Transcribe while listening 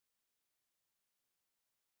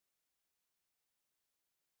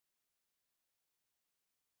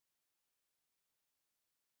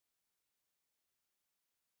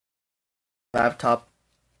laptop.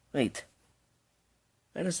 Wait.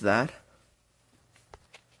 What is that?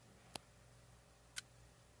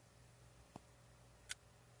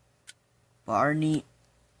 Barney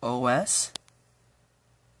OS?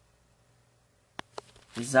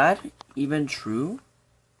 Is that even true?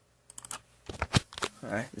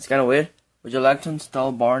 Alright, it's kinda weird. Would you like to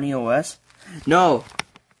install Barney OS? No!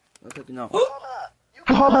 I'll click no.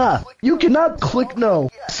 Haha! You cannot click no.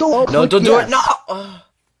 So I'll No, click don't do yes. it! No! Oh,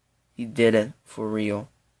 he did it. For real.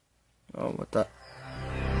 Oh, what the?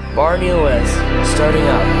 Barney OS. Starting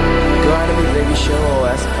up. Go Anime Baby Show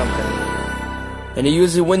OS company. And he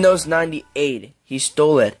uses Windows 98. He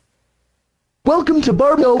stole it. Welcome to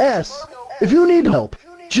Barney OS. If you need help,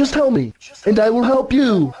 just tell me, and I will help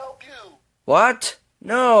you. What?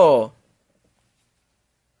 No!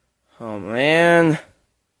 Oh, man.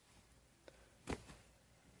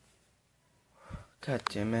 God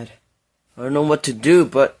damn it. I don't know what to do,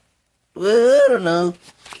 but I don't know.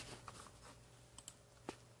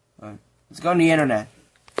 Let's go on the internet.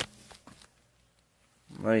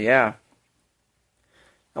 Oh yeah.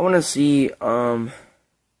 I wanna see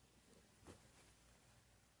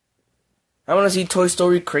Toy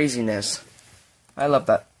Story craziness. I love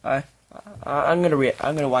that. I'm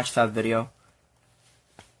gonna watch that video.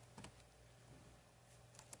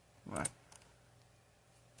 What?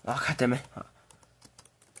 Oh, god damn it.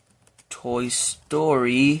 Toy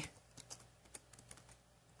Story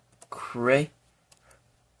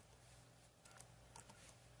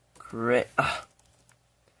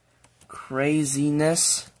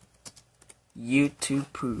craziness YouTube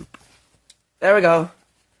poop. There we go.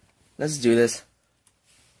 Let's do this.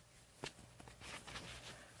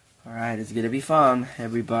 Alright, it's gonna be fun,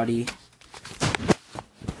 everybody.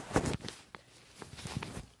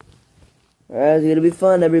 Alright, it's gonna be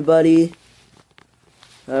fun, everybody.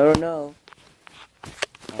 I don't know.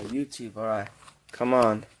 Oh, YouTube, alright. Come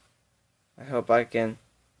on. I hope I can.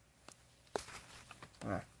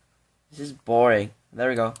 Alright. This is boring. There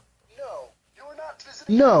we go.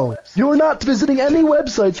 No, you're not visiting any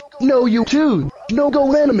websites. No YouTube, no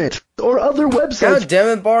Go Animate, or other websites. God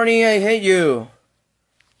damn it, Barney, I hate you.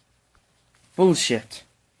 Bullshit.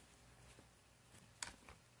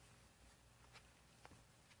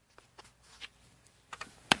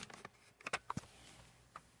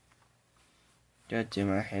 God damn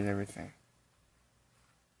it, I hate everything.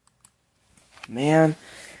 Man,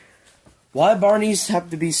 why Barneys have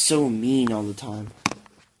to be so mean all the time?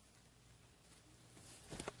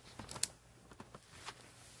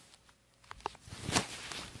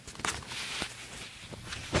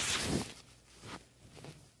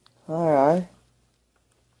 Alright.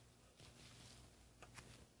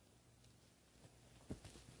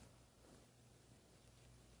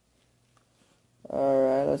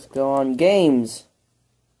 Alright, let's go on games.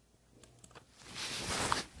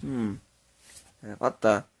 What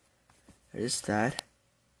the? What is that?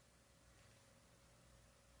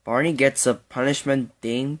 Barney gets a punishment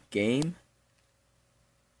game?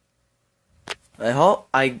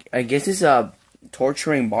 I guess it's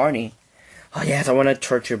torturing Barney. Oh yes, I want to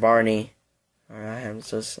torture Barney. Alright, I'm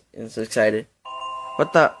so excited.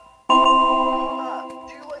 What the?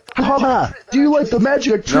 Haha! Do you like the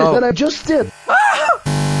magic trick that I just did?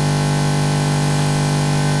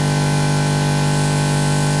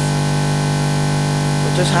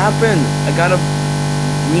 What just happened? I got a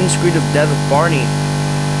green screen of death of Barney.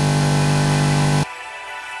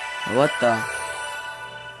 What the?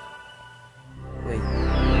 Wait.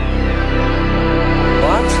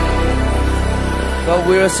 What? But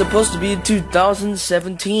we were supposed to be in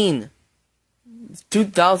 2017.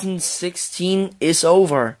 2016 is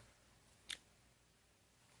over.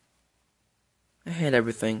 I hate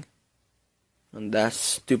everything on that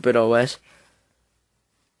stupid OS.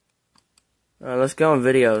 Alright, let's go on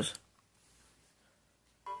videos.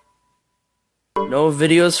 No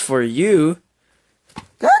videos for you?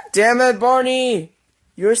 God damn it, Barney!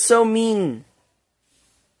 You're so mean.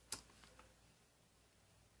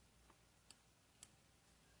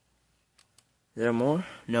 Is there more?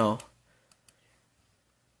 No.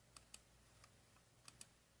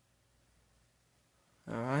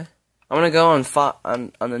 Alright. I'm gonna go on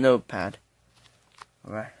the notepad.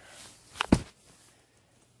 Alright.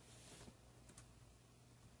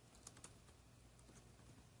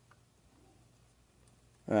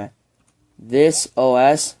 Alright. This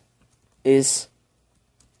OS is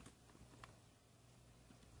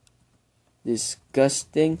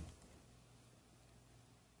disgusting.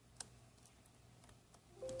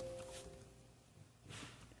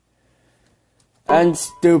 And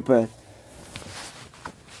stupid.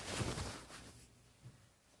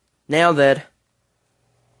 Nailed it.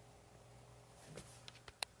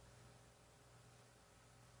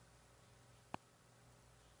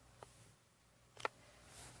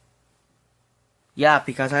 Yeah,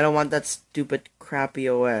 because I don't want that stupid crappy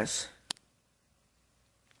OS.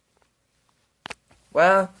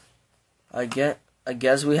 Well, I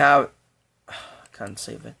guess we have... I can't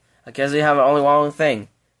save it. I guess we have only one thing.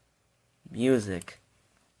 Music.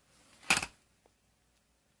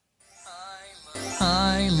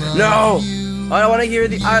 No! I don't want to hear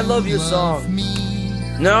the I Love You song.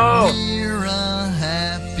 No!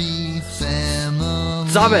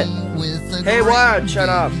 Stop it! Hey, what? Shut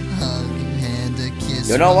up.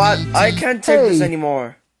 You know what? I can't take this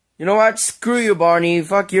anymore. You know what? Screw you, Barney.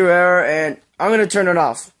 Fuck your error, and I'm gonna turn it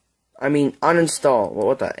off. I mean, uninstall.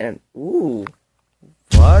 What the? And ooh,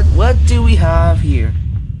 what do we have here?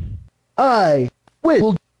 I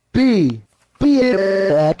will be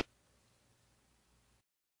back.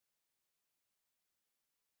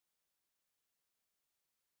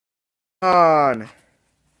 On.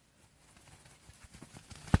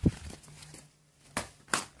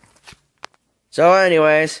 So,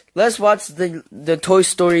 anyways, let's watch the Toy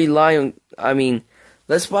Story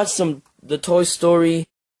let's watch the Toy Story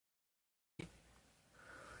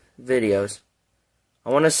videos. I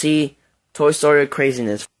want to see Toy Story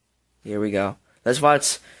craziness. Here we go. Let's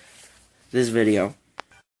watch this video.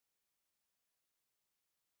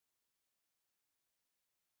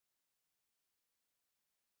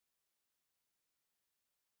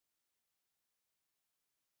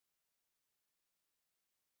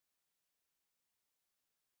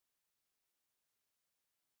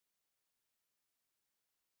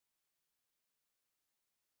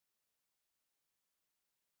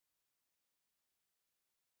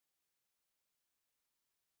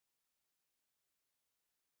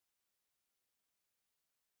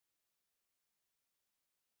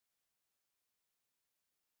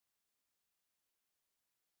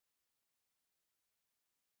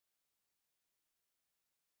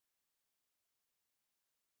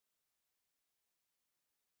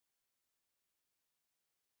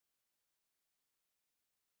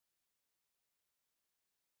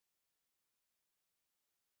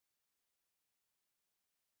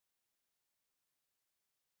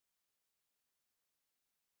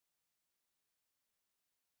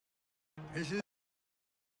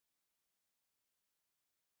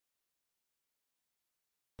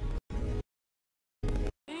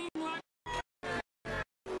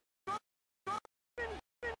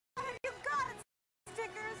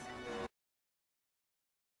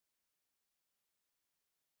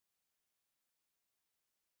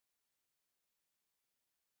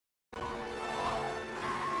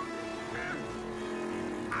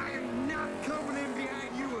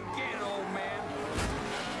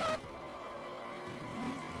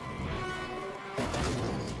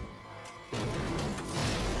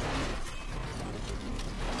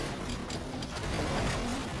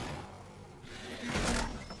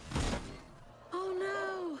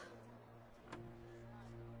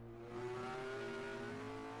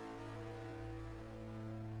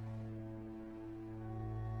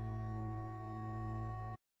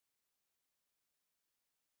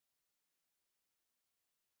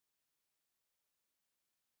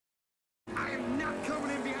 I am not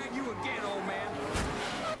coming in behind you again, old man.